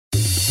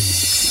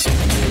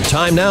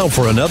Time now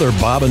for another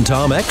Bob and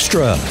Tom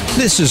Extra.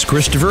 This is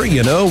Christopher.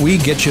 You know, we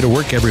get you to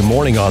work every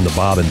morning on the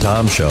Bob and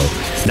Tom Show.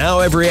 Now,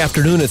 every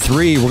afternoon at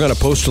 3, we're going to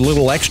post a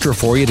little extra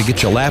for you to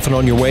get you laughing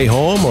on your way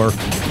home or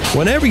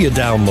whenever you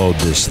download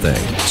this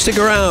thing. Stick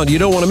around. You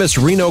don't want to miss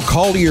Reno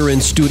Collier in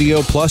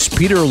studio, plus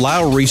Peter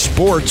Lowry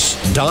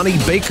Sports, Donnie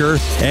Baker,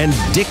 and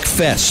Dick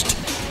Fest.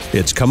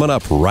 It's coming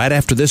up right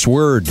after this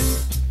word.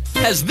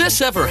 Has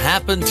this ever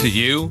happened to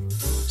you?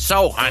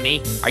 So,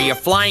 honey, are you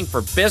flying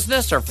for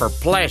business or for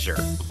pleasure?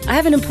 I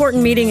have an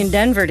important meeting in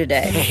Denver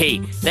today. Hey,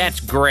 that's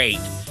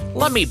great.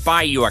 Let me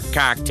buy you a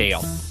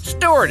cocktail.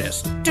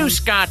 Stewardess, 2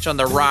 scotch on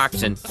the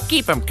rocks and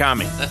keep them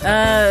coming.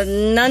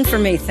 None for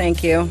me,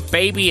 thank you.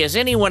 Baby, has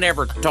anyone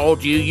ever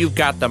told you you've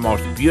got the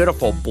most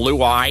beautiful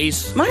blue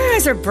eyes? My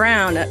eyes are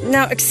brown.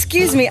 Now,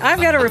 excuse me, I've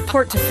got a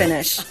report to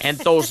finish. And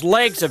those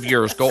legs of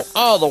yours go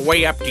all the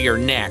way up to your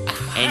neck.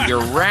 And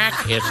your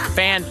rack is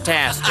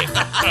fantastic.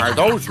 Are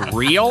those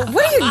real?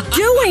 What are you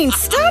doing?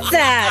 Stop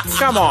that!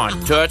 Come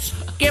on, Toots.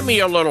 Give me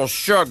a little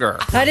sugar.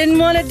 I didn't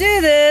want to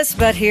do this,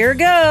 but here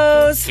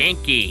goes.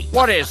 Kinky.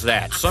 What is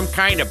that? Some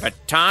kind of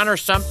baton or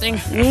something?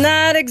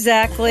 Not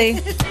exactly.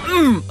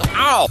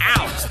 Ow,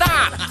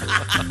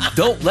 stop!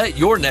 Don't let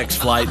your next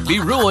flight be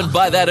ruined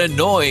by that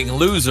annoying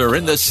loser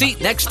in the seat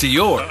next to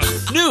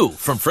yours. New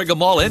from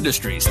Frigamall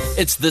Industries,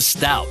 it's the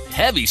stout,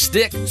 heavy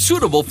stick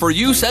suitable for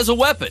use as a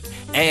weapon.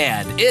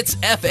 And it's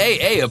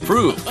FAA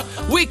approved.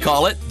 We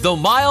call it the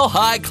Mile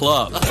High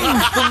Club.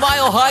 The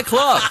Mile High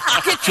Club.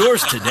 Get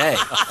yours today.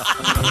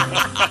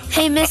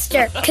 Hey,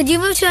 mister, could you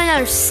move to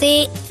another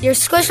seat? You're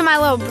squishing my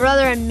little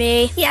brother and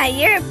me. Yeah,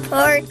 you're a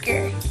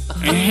porker.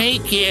 Hey,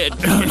 kid,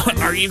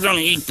 are you going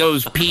to eat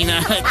those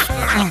peanuts?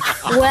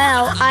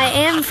 Well, I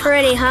am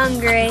pretty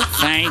hungry.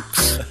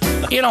 Thanks.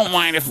 You don't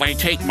mind if I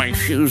take my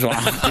shoes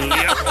off, do you?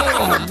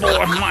 Oh,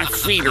 boy, my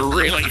feet are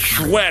really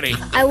sweaty.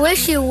 I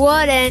wish you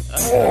wouldn't.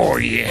 Oh,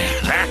 yeah,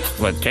 that's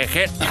the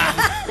ticket.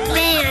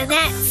 Man,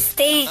 that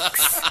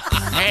stinks.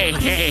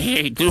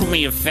 Hey, do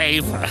me a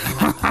favor.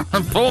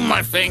 Pull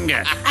my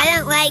finger. I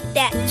don't like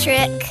that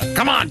trick.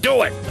 Come on,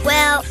 do it.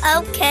 Well,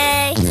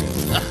 okay.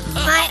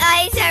 My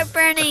eyes are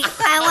burning.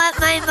 I want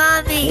my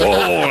mommy.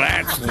 Whoa,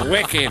 that's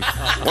wicked.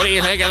 What do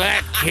you think of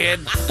that, kid?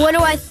 What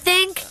do I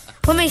think?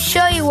 Let me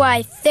show you what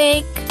I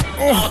think.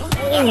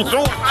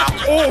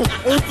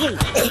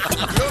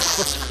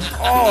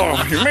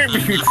 Oh, you made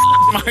me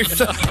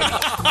myself.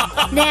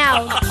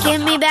 Now,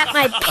 give me back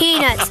my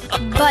peanuts,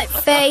 butt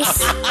face.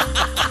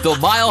 The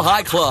Mile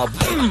High Club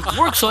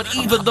works on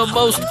even the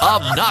most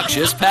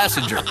obnoxious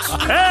passengers.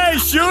 Hey,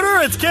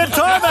 Shooter, it's Kid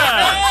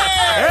Tarmac.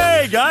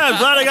 Hey, guy, I'm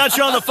glad I got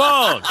you on the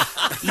phone.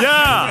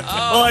 Yeah,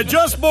 well, I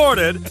just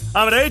boarded.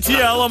 I'm at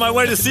ATL on my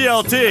way to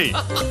CLT.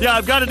 Yeah,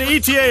 I've got an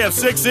ETA of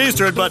 6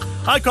 Eastern, but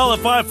I call it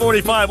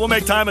 5:45. We'll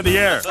make time in the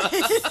air.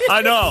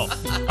 I know.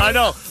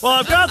 Well,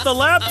 I've got the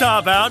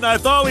laptop out, and I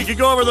thought we could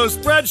go over those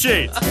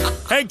spreadsheets.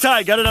 Hang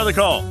tight, got another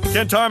call.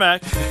 Ken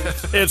Tarmac.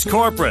 It's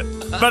corporate.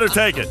 Better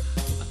take it.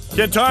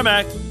 Ken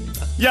Tarmac.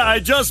 Yeah, I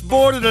just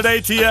boarded at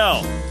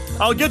ATL.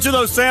 I'll get you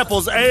those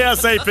samples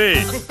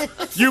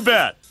ASAP. You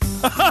bet.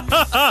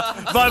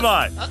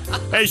 Bye-bye.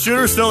 Hey,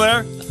 Shooter, still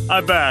there?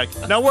 I'm back.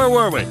 Now, where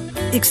were we?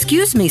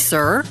 Excuse me,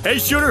 sir. Hey,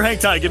 Shooter, hang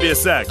tight. Give me a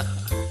sec.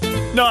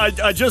 No,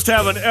 I just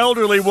have an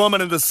elderly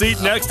woman in the seat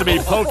next to me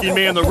poking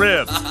me in the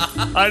ribs.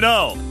 I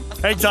know.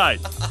 Hang tight.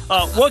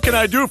 What can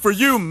I do for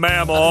you,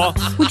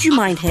 ma'am-aw? Would you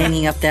mind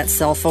hanging up that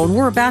cell phone?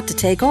 We're about to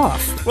take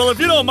off. Well, if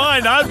you don't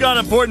mind, I've got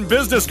important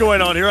business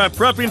going on here. I'm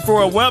prepping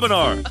for a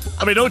webinar.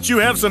 I mean, don't you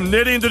have some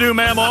knitting to do,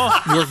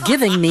 ma'am-aw? You're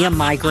giving me a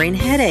migraine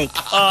headache.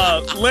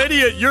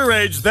 Lady at your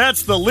age,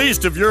 that's the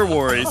least of your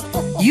worries.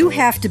 You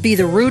have to be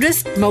the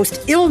rudest,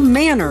 most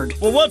ill-mannered.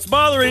 Well, what's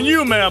bothering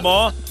you,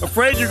 ma'am-aw?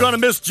 Afraid you're going to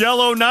miss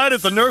Jell-O night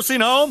at the nursing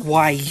home?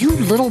 Why, you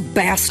little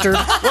bastard.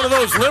 One of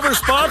those liver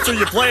spots, or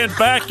you playing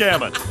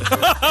backgammon?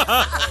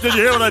 Did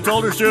you hear what I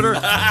told her, Shooter?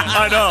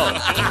 I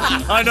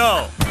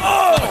know.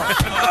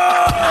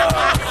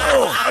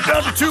 Oh, I'm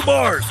down to 2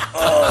 bars.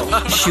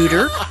 Oh.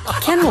 Shooter,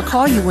 Ken will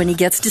call you when he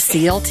gets to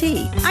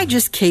CLT. I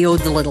just KO'd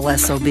the little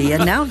SOB,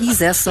 and now he's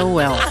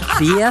SOL.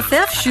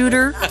 BFF,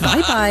 Shooter.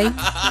 Bye-bye.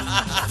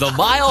 The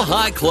Mile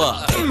High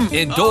Club,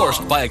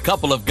 endorsed by a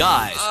couple of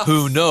guys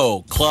who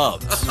know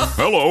clubs.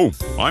 Hello,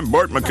 I'm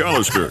Bart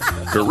McAllister,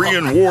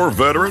 Korean War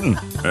veteran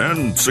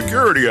and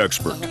security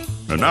expert.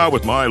 And now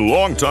with my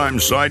longtime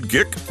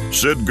sidekick,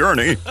 Sid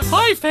Gurney.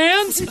 Hi,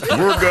 fans!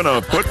 We're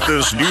gonna put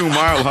this new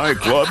Mile High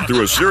Club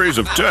through a series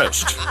of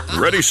tests.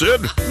 Ready,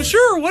 Sid?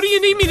 Sure, what do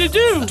you need me to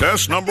do?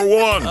 Test number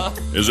 1.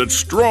 Is it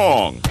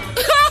strong?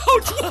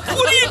 Ouch! What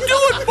are you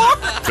doing, Bart?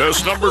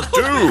 Test number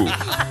 2.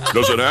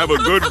 Does it have a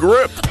good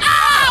grip?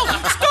 Ow!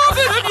 Stop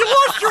it! Have you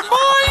lost your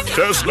mind?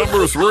 Test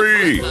number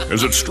 3.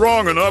 Is it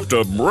strong enough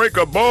to break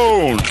a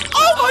bone?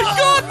 Oh my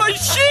God, my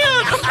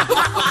shin!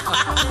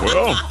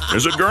 Well,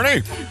 is it,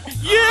 Gurney?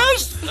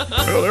 Yes!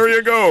 Well, there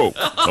you go.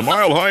 The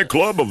Mile High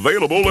Club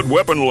available at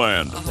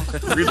Weaponland.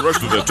 Read the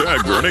rest of the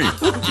tag, Gurney.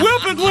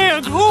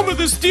 Weaponland, home of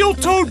the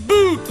steel-toed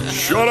boot.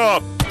 Shut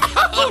up.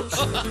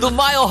 The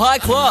Mile High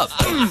Club.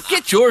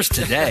 Get yours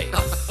today.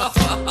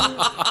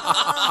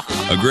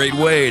 A great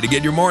way to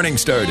get your morning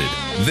started.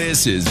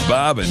 This is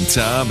Bob and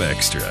Tom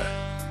Extra.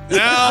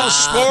 Now,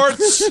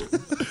 sports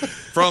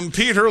from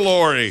Peter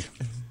Lowry.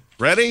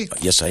 Ready?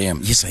 Yes, I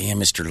am. Yes, I am,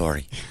 Mr.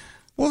 Lowry.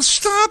 Well,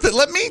 stop it.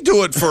 Let me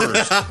do it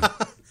first.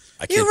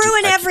 You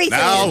ruin everything.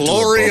 Now,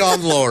 Lowry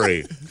on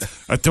Lowry.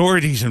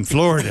 Authorities in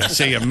Florida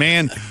say a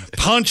man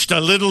punched a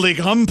Little League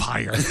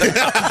umpire.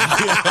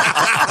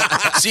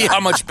 See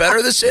how much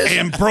better this is?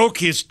 And broke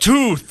his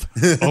tooth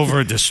over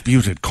a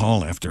disputed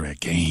call after a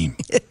game.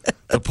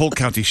 The Polk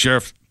County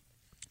Sheriff...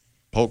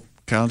 Polk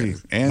County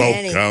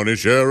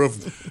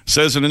Sheriff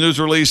says in a news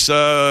release,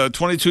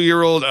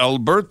 22-year-old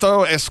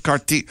Alberto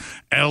Escartin.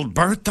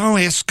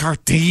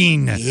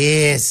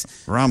 Yes.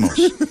 Ramos.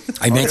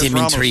 I met him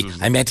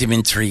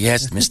in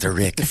Trieste, Mr.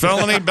 Rick.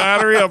 Felony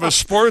battery of a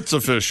sports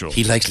official.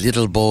 He likes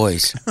little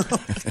boys.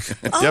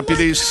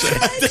 Deputies say.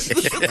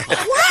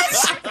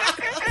 What?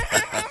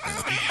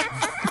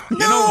 You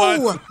know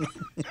what?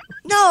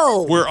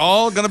 No. We're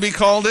all going to be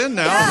called in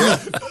now.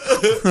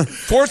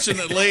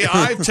 Fortunately,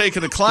 I've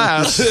taken a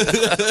class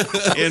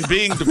in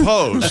being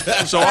deposed,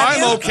 so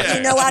I'm okay.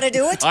 You know how to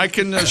do it? I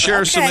can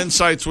share some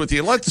insights with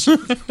you. Let's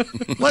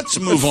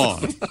move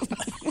on.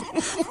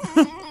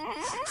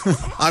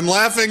 I'm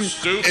laughing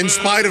in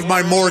spite of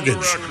my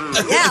mortgage.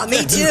 Yeah,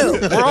 me too.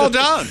 We're all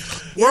done.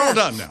 We're all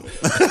done now.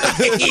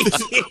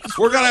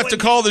 We're going to have to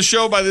call the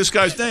show by this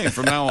guy's name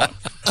from now on.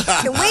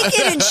 Can we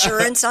get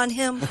insurance on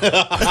him?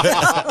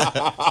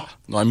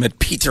 No, I meant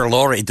Peter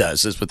Lowry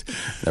does this with.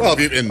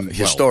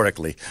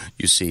 Historically,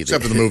 you see.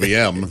 Except in the movie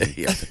M.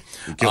 Yeah.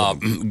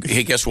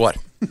 Hey, guess what?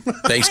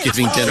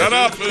 Thanksgiving dinner. Shut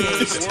up.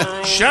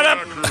 Shut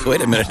up.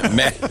 Wait a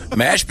minute.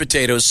 Mashed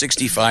potatoes,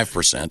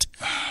 65%.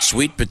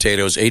 Sweet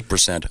potatoes,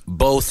 8%.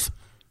 Both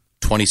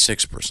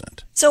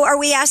 26%. So are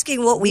we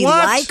asking what we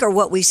like or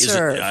what we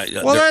serve?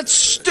 Well, that's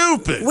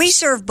stupid. We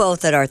serve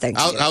both at our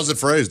Thanksgiving. How's it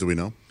phrased? Do we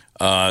know?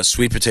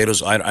 Sweet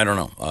potatoes, I don't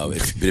know.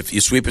 If you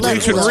sweet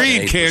potatoes, you can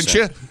read, can't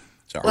you?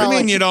 Sorry. What do you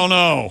mean you don't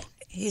know?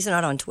 He's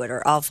not on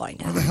Twitter. I'll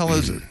find Where him. the hell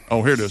is it?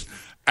 Oh, here it is.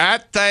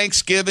 At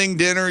Thanksgiving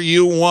dinner,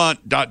 you want ...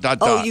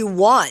 Oh, you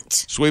want.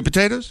 Sweet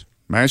potatoes?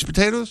 Mashed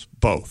potatoes?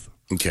 Both.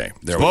 Okay.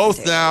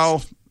 Both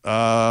now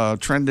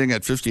trending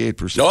at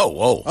 58%.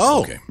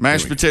 Oh. Okay.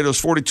 Mashed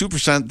potatoes,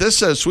 42%. This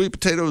says sweet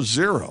potatoes,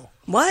 0.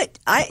 What?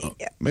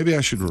 Maybe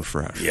I should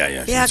refresh.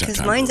 Yeah,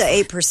 because mine's at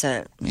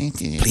 8%.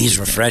 Please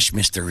refresh,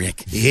 Mr.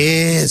 Rick.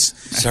 Yes.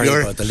 Sorry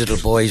about the little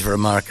boy's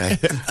remark. Peter,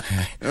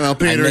 I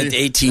meant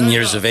 18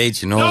 years of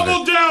age and older.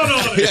 Double down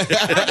on it.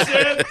 That's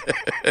it.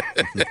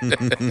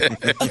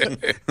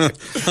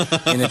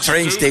 In a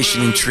train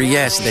station in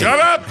Trieste. Shut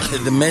up!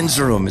 The men's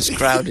room is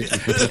crowded.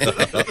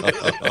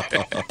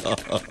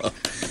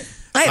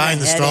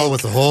 Find the stall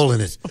with the hole in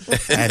it.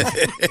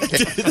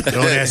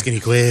 Don't ask any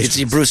questions. It's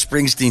a Bruce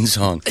Springsteen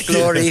song.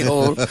 Glory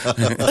hole.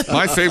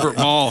 My favorite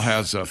mall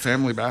has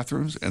family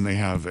bathrooms, and they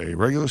have a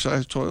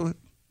regular-sized toilet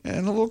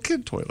and a little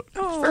kid toilet.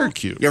 It's very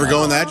cute. You ever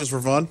go in that just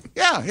for fun?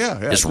 Yeah.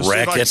 Just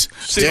wreck it.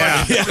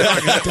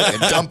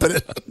 Dumping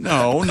it.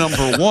 No,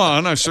 number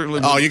one, I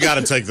certainly... Oh, you got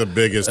to take the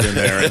biggest in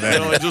there. And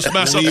then just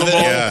mess up the bowl.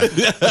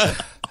 Yeah.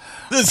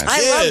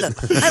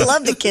 I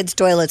love the kids'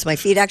 toilets. My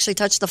feet actually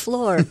touch the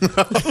floor.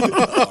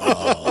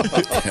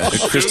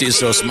 Christy is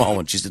so small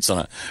when she sits on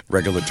a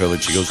regular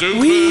toilet. She goes,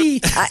 wee.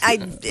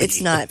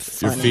 It's not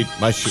funny. Your feet,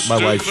 my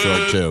wife's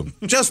short too.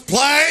 Just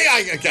play.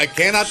 I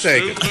cannot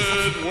take it.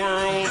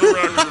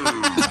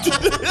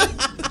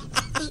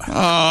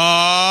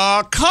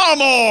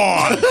 Come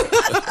on.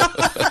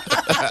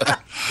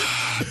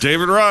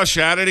 David Rush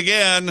at it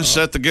again.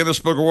 Set the Guinness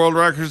Book of World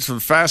Records for the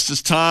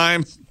fastest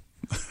time.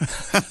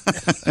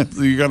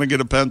 You're going to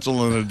get a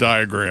pencil and a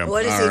diagram.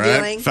 What is he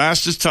doing?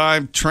 Fastest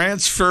time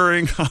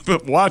transferring,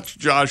 watch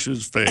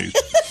Josh's face,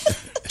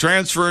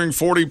 transferring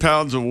 40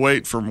 pounds of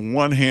weight from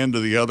one hand to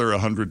the other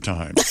 100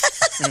 times.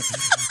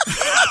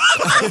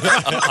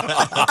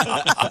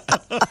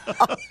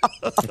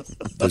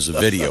 There's a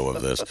video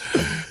of this.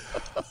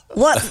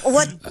 What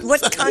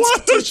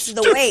constitutes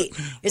the weight?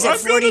 Is it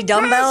 40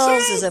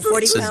 dumbbells? Is it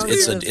 40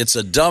 pounds? It's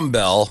a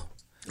dumbbell.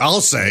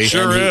 I'll say.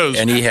 Sure is.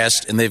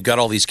 And they've got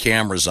all these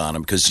cameras on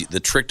him because the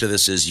trick to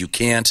this is you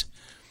can't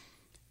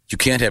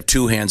have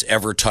two hands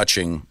ever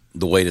touching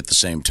the weight at the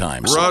same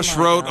time. Rush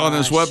wrote on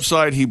his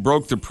website he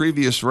broke the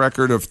previous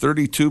record of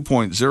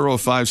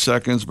 32.05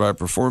 seconds by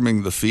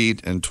performing the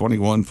feat in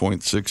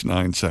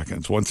 21.69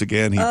 seconds. Once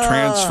again, he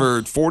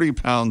transferred 40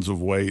 pounds of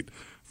weight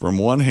from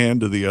one hand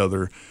to the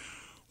other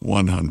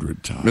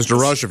 100 times. Mr.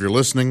 Rush, if you're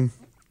listening,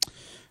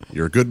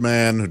 you're a good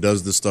man who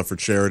does this stuff for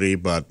charity,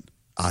 but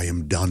I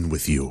am done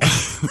with you.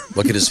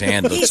 Look at his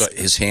hand.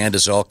 His hand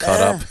is all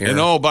cut up here.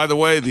 And by the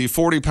way, the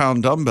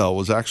 40-pound dumbbell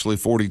was actually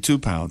 42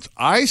 pounds.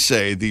 I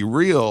say the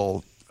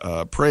real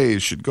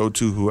praise should go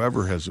to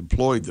whoever has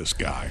employed this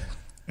guy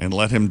and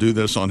let him do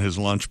this on his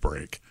lunch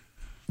break.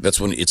 That's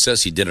when it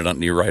says he did it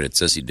on. You're right. It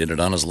says he did it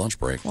on his lunch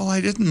break. Well,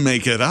 I didn't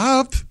make it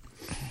up.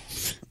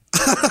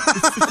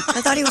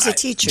 I thought he was a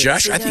teacher.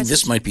 Josh, I think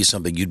this might be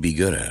something you'd be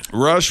good at.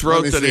 Rush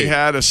wrote that he see.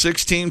 had a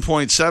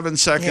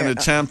 16.7-second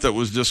attempt that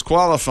was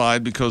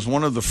disqualified because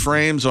one of the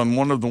frames on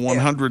one of the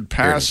 100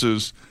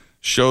 passes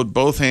showed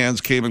both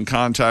hands came in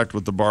contact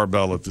with the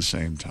barbell at the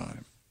same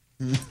time.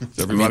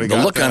 Everybody the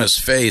got look that? on his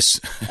face.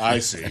 I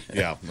see.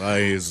 Yeah.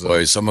 Boy,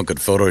 someone could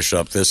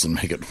Photoshop this and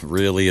make it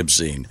really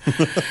obscene.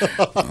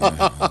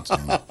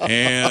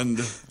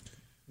 And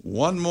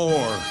one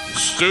more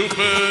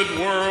stupid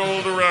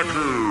world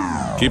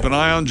record. Keep an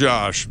eye on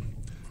Josh.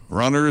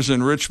 Runners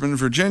in Richmond,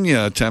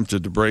 Virginia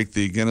attempted to break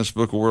the Guinness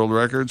Book of World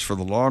Records for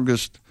the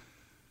largest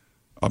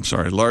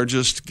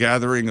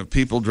gathering of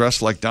people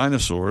dressed like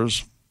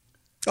dinosaurs.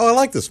 Oh, I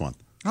like this one.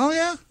 Oh,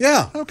 yeah?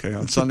 Yeah. Okay,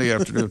 on Sunday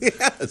afternoon.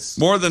 Yes.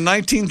 More than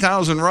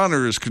 19,000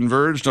 runners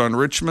converged on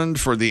Richmond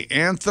for the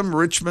Anthem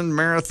Richmond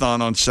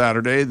Marathon on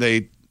Saturday.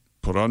 They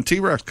put on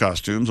T-Rex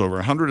costumes, over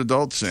 100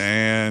 adults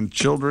and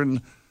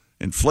children,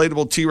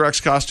 inflatable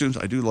T-Rex costumes.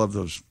 I do love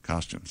those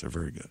costumes. They're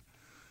very good.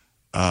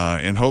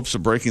 In hopes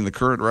of breaking the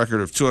current record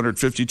of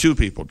 252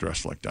 people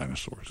dressed like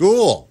dinosaurs.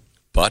 Cool.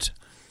 But?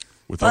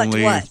 With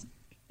only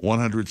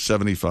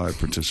 175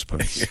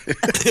 participants.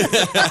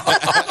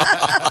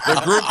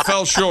 The group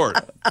fell short.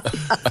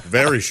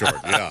 Very short,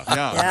 yeah.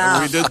 Yeah.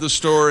 And we did the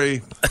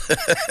story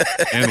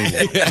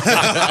anyway.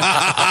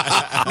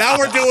 Now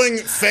we're doing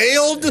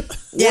failed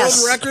world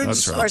records?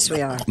 That's right. Of course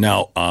we are.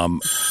 Now, can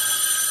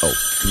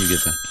you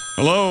get that?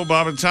 Hello,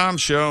 Bob and Tom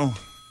Show.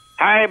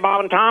 Hey,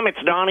 Bob and Tom,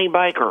 it's Donnie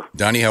Baker.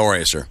 Donnie, how are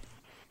you, sir?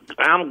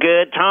 I'm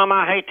good. Tom,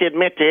 I hate to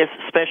admit this,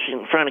 especially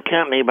in front of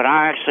company, but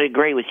I actually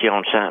agree with you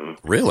on something.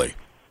 Really?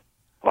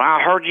 Well,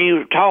 I heard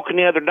you talking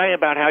the other day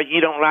about how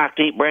you don't like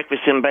to eat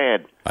breakfast in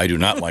bed. I do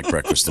not like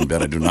breakfast in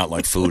bed. I do not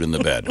like food in the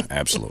bed.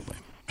 Absolutely.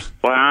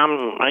 Well,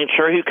 I ain't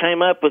sure who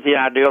came up with the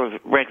idea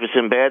of breakfast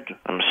in bed.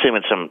 I'm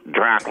assuming some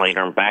dry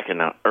cleaner back in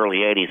the early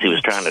 80s who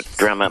was trying to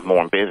drum up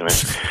more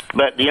business.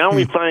 But the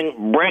only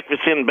thing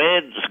breakfast in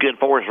bed is good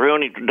for is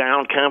ruining your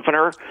down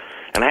comforter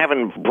and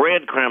having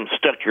breadcrumbs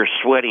stuck to your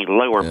sweaty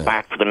lower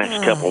back for the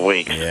next couple of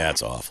weeks. Yeah,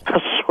 it's awful. I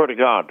swear to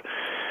God.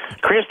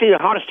 Christy, the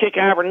hottest chick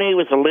I ever knew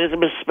was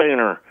Elizabeth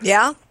Spooner.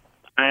 Yeah?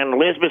 And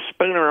Elizabeth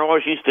Spooner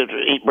always used to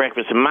eat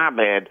breakfast in my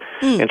bed,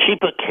 and she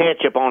put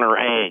ketchup on her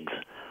eggs,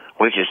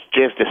 which is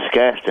just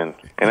disgusting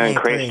and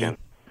unchristian.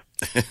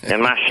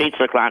 And my sheets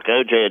look like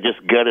OJ had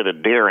just gutted a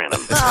deer in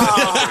them.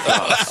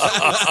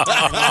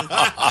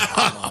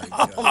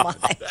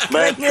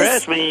 But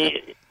trust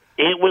me,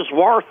 it was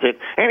worth it.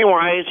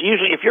 Anyways,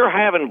 usually if you're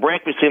having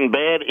breakfast in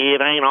bed,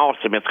 it ain't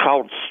awesome. It's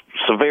called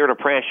severe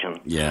depression.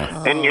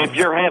 Yeah. And if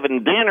you're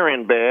having dinner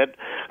in bed,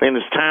 then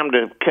it's time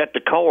to cut the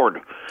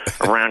cord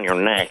around your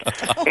neck.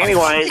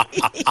 Anyway,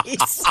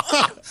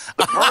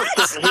 the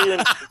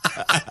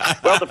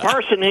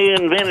person who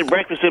invented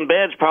breakfast in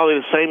bed is probably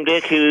the same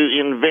dick who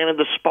invented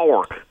the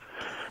spork.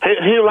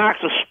 Who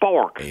likes a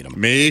spork?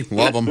 Me?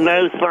 Love them.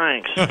 No,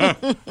 thanks.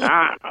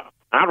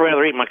 I'd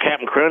rather eat my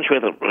Captain Crunch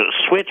with a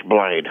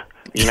switchblade,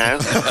 you know?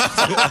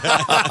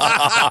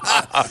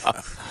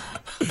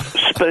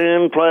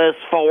 Spoon plus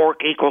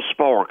fork equals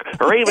spork.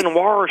 Or even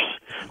worse,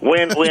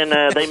 when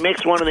they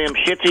mix one of them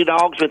Shih Tzu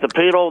dogs with a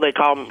poodle, they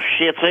call them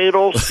Shih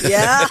Tzoodles.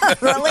 Yeah,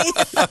 really?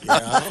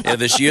 Yeah,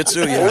 the Shih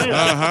Tzu,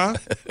 yeah.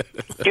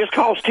 Just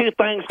cause two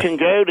things can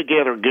go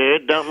together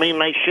good, don't mean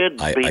they should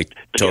be. I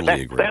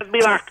totally agree. That'd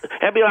be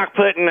like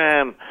putting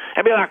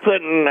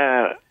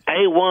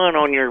A1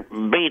 on your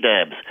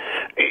B-dubs.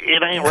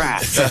 It ain't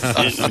right.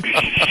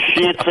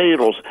 Shit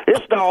Tzoodles.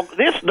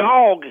 This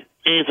dog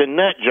is a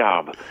nut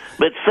job,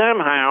 but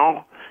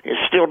somehow it's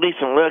still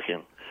decent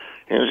looking.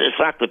 It's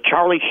like the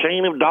Charlie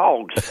Sheen of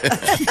dogs.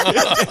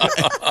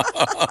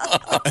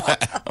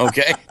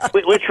 Okay.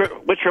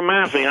 Which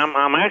reminds me,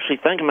 I'm actually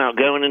thinking about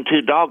going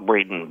into dog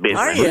breeding business.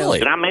 Are you? Really?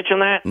 Did I mention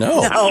that?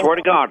 No. I swear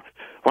to God.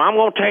 Well, I'm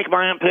going to take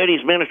my Aunt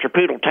Putty's miniature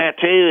poodle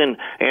tattoo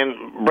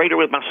and breed her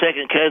with my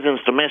second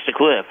cousin's domestic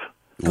wolf.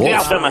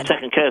 Yeah, I've done my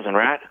second cousin,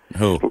 right?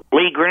 Who?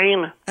 Lee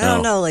Green. I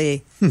don't know,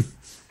 Lee.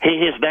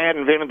 His dad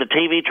invented the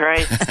TV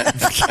tray.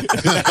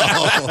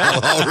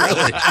 Oh,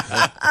 really?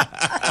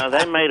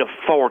 They made a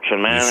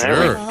fortune, man. Sure.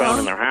 Every phone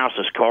in their house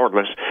is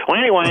cordless. Well,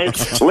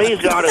 anyways,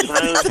 Lee's got his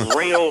own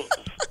real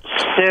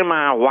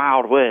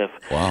semi-wild wolf.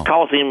 Wow.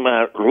 Calls him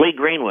Lee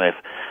Green Wolf.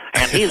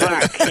 And he's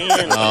like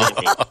 10.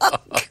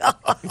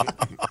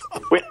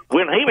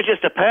 When he was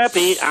just a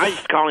puppy, I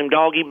used to call him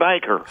Doggy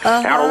Baker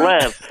out of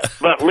love.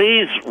 But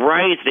Lee's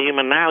raised him,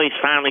 and now he's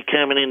finally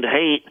coming into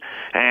heat.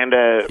 And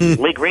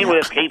Lee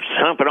Greenwolf keeps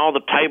humping all the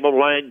table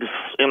legs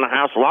in the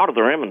house, a lot of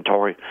their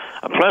inventory,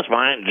 plus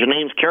my Aunt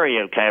Janine's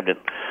curio cabinet.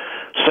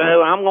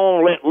 So I'm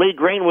going to let Lee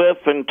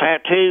Greenwolf and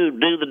Tattoo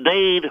do the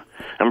deed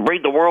and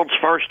breed the world's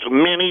first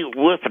mini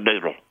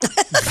wolfadoodle.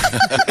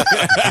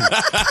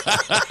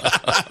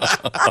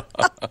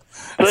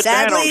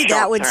 Sadly,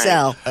 that would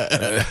sell.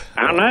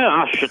 I know.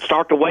 I should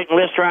start the waiting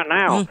list right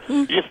now.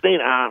 Just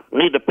I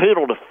need the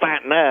poodle to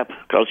fatten up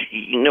because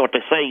you know what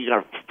they say, you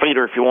got to feed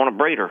her if you want to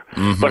breed her.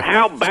 But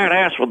how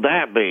badass would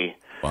that be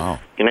Wow.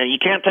 You know, you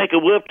can't take a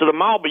whip to the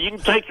mall, but you can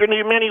take your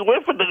new mini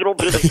whippadoodle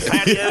to the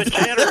patio at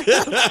Cheddar.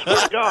 Swear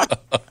to God.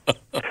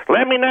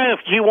 Let me know if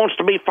you wants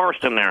to be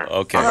first in there.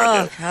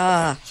 Okay.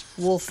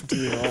 Wolf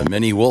deal. The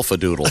mini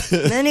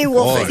wolfadoodle. Mini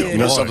wolfadoodle. You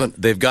know something?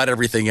 They've got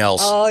everything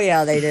else. Oh,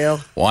 yeah, they do.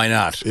 Why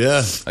not?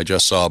 Yeah. I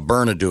just saw a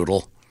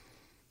Bernedoodle.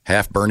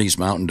 Half Bernese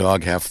Mountain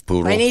Dog, half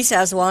poodle. My niece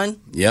has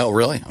one. Yeah,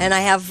 really? And I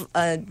have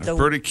the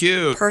pretty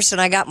cute person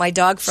I got my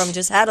dog from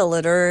just had a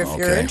litter, if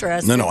you're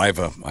interested. No, I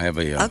have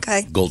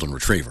a golden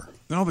retriever.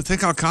 No, but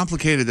think how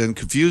complicated and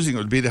confusing it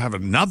would be to have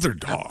another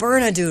dog.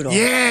 Bernedoodle.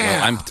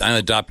 Yeah. Well, I'm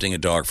adopting a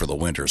dog for the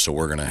winter, so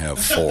we're going to have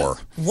 4.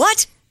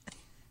 What?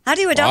 How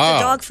do you adopt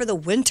a dog for the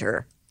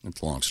winter? It's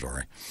a long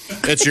story.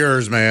 It's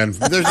yours, man.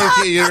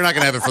 You're not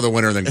going to have it for the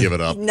winter and then give it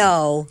up.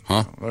 No.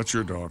 Huh? That's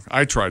your dog.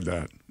 I tried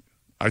that.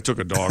 I took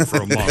a dog for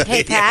a month.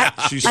 Hey, Pat.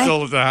 She's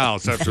still at the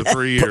house after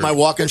 3 years. Put my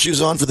walking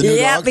shoes on for the new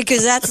Yeah, dog.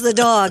 because that's the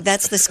dog.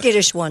 That's the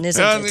skittish one,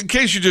 isn't it? In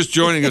case you're just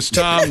joining us,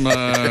 Tom,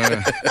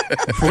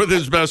 with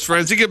his best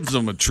friends, he gives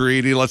them a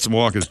treat. He lets them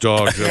walk his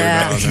dogs every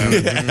now and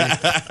then.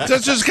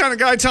 That's just the kind of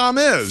guy Tom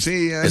is.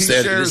 He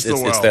shares the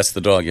wealth. That's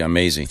the dog, yeah,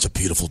 Maisie. It's a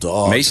beautiful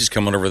dog. Maisie's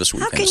coming over this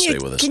weekend to stay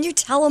with us. Can you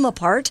tell them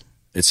apart?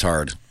 It's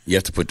hard. You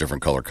have to put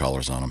different color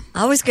collars on them.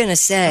 I was going to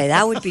say,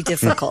 that would be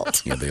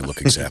difficult. Yeah, they look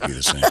exactly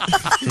the same.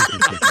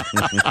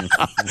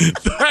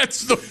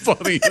 That's the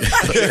funniest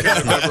thing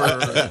I've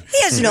ever heard.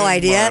 He has no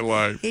idea. In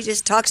my life. He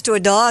just talks to a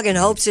dog and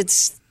hopes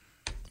it's...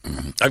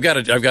 I've got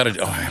to.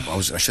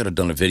 I should have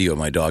done a video of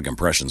my dog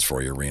impressions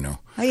for you, Reno.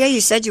 Oh, yeah,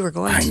 you said you were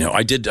going to. I know.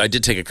 I did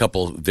take a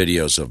couple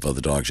videos of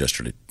the dogs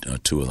yesterday,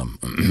 2 of them,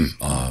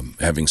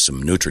 having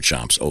some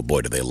Nutrichomps. Oh,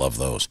 boy, do they love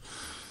those.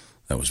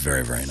 That was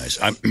very, very nice.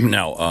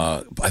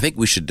 Now, I think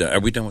we should... are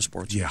we done with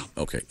sports? Yeah.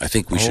 Okay. I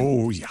think we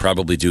should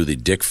probably do the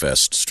Dick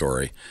Fest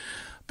story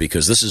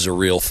because this is a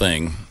real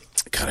thing.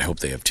 God, I hope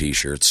they have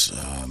T-shirts.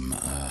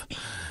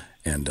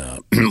 And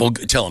we'll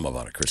tell them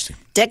about it, Christy.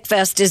 Dick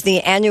Fest is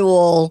the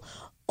annual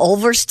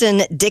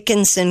Ulverston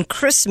Dickinson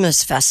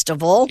Christmas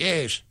Festival.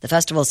 Yes. The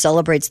festival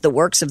celebrates the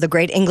works of the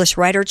great English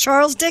writer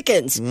Charles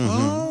Dickens.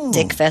 Oh.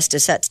 Dick Fest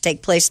is set to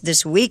take place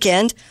this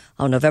weekend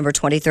on November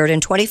 23rd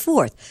and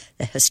 24th.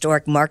 The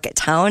historic market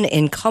town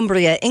in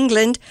Cumbria,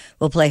 England,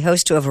 will play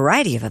host to a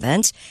variety of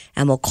events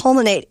and will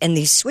culminate in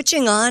the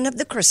switching on of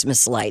the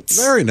Christmas lights.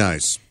 Very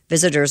nice.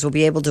 Visitors will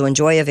be able to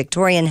enjoy a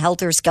Victorian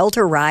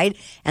helter-skelter ride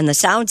and the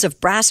sounds of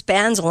brass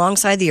bands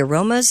alongside the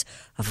aromas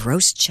of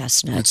roast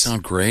chestnuts. That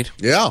sounds great.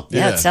 Yeah.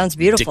 Yeah, it sounds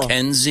beautiful.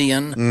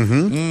 Dickensian.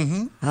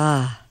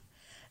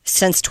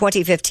 Since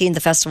 2015, the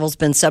festival's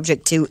been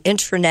subject to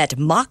internet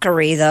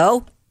mockery,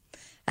 though,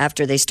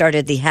 after they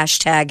started the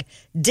hashtag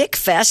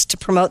DickFest to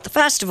promote the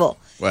festival.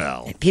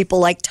 Well. And people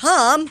like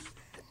Tom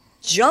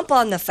jump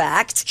on the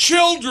fact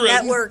Children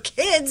that we're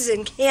kids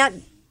and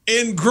can't...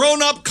 in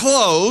grown-up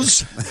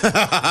clothes.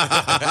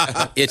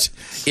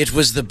 It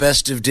was the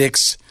best of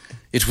dicks.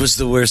 It was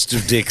the worst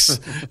of dicks.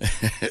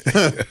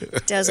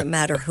 It doesn't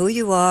matter who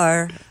you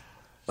are,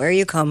 where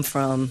you come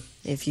from.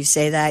 If you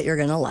say that, you're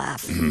going to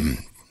laugh.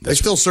 They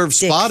still serve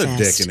spotted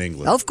Fest. dick in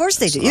England. Oh, of course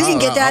they do. You can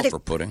get that at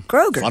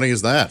Kroger. Funny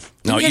as that.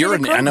 No, You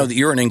get it at I know Kroger. that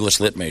you're an English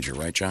lit major,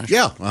 right, Josh?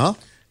 Yeah. Uh-huh.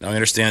 Now, I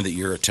understand that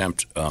your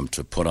attempt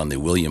to put on the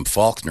William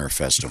Faulkner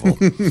Festival.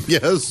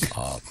 Yes.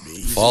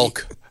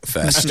 Falk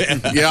Fest.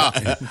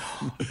 Yeah.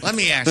 Let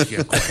me ask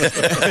you a question.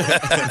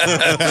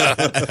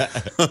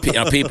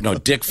 People, no,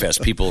 Dick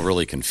Fest. People are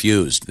really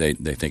confused. They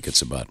think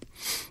it's about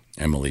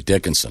Emily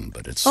Dickinson,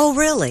 but it's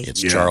really?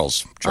 It's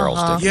Charles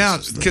Dickens. Yeah.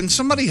 Can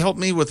somebody help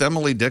me with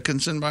Emily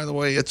Dickinson? By the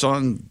way, it's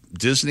on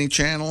Disney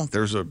Channel.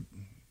 There's a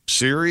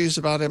series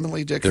about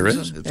Emily Dickinson.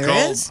 There is? It's There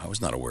called is? I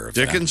was not aware of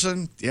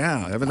Dickinson.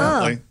 Yeah,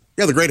 evidently.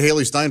 Yeah, the great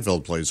Haley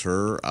Steinfeld plays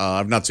her.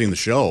 I've not seen the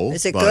show.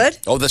 Is it but- good?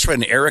 that. Oh, that's right.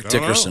 And Eric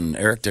Don't know. Dickerson.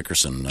 Eric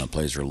Dickerson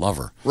plays her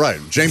lover. Right.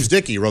 James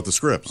Dickey wrote the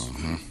scripts.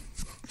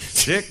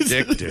 Dick.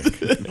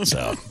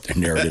 So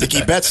narrated.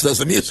 Dickie Betts does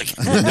the music.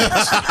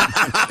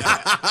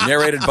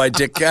 Narrated by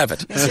Dick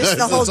Cavett. Is this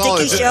the whole That's all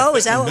Dickie it is. show?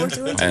 Is that what we're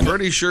doing? I'm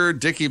pretty sure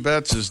Dickie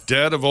Betts is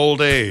dead of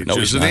old age, No,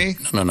 he's isn't not.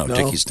 he? No.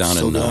 Dickie's down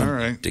still in going. All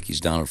right. Dickie's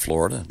down in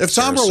Florida. If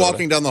Tom were Sarasota.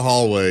 walking down the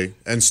hallway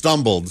and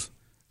stumbled,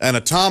 and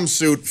a Tom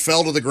suit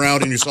fell to the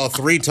ground, and you saw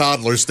 3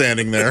 toddlers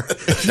standing there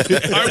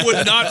I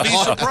would not be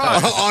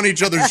surprised. on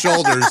each other's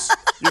shoulders,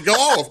 you'd go,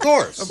 "Oh, of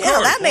course."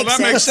 Yeah, that makes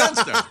Makes sense.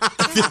 sense now.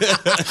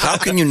 How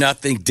can you not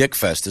think Dick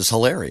Fest is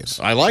hilarious?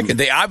 I like it.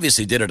 They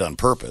obviously did it on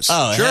purpose. Oh,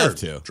 I Sure. have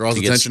to. Draws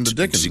attention to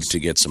Dickens. to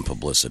get some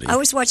publicity. I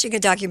was watching a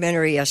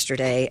documentary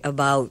yesterday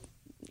about,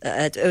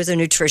 it was a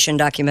nutrition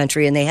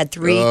documentary, and they had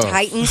 3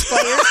 Titans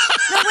players.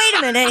 No, wait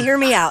a minute, hear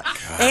me out.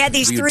 They had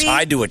these Were you 3...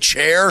 tied to a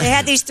chair? They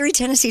had these 3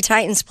 Tennessee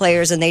Titans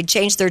players, and they'd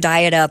changed their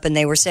diet up, and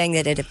they were saying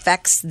that it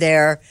affects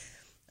their...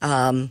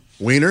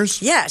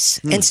 Wieners? Yes.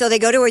 And so they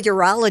go to a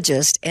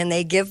urologist, and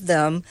they give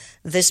them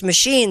this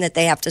machine that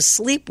they have to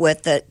sleep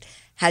with that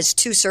has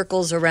 2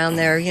 circles around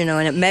there,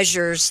 and it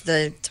measures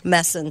the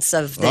tumescence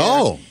of their...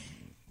 Oh.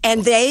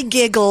 And they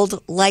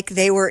giggled like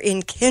they were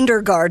in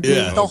kindergarten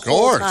Yeah, the of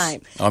whole course.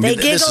 time. I mean, they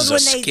this giggled is a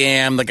when they...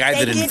 scam. The guy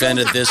they that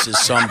invented giggled. this is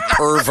some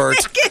pervert.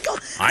 They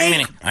giggled.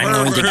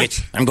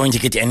 I'm going to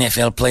get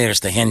NFL players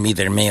to hand me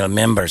their male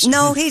members.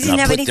 No, he didn't and I'll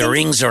have put anything. the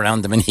rings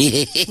around them. And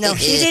No,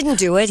 he didn't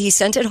do it. He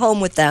sent it home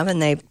with them,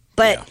 and they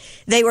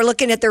were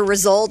looking at their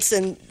results,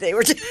 and they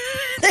were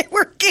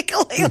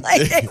giggling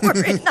like they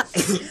were in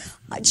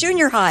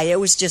junior high. It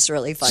was just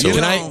really funny. So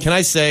can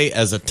I say,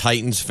 as a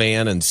Titans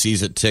fan and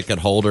season ticket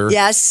holder,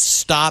 yes,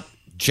 stop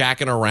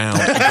jacking around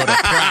and go to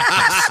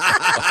practice.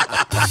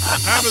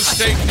 Have a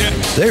steak dinner.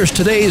 There's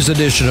today's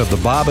edition of the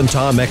Bob and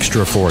Tom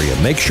Extra for you.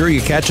 Make sure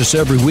you catch us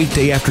every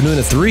weekday afternoon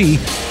at 3. You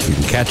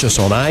can catch us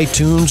on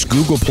iTunes,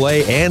 Google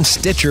Play, and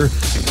Stitcher.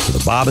 For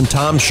the Bob and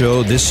Tom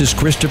Show, this is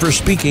Christopher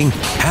speaking.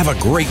 Have a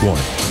great one.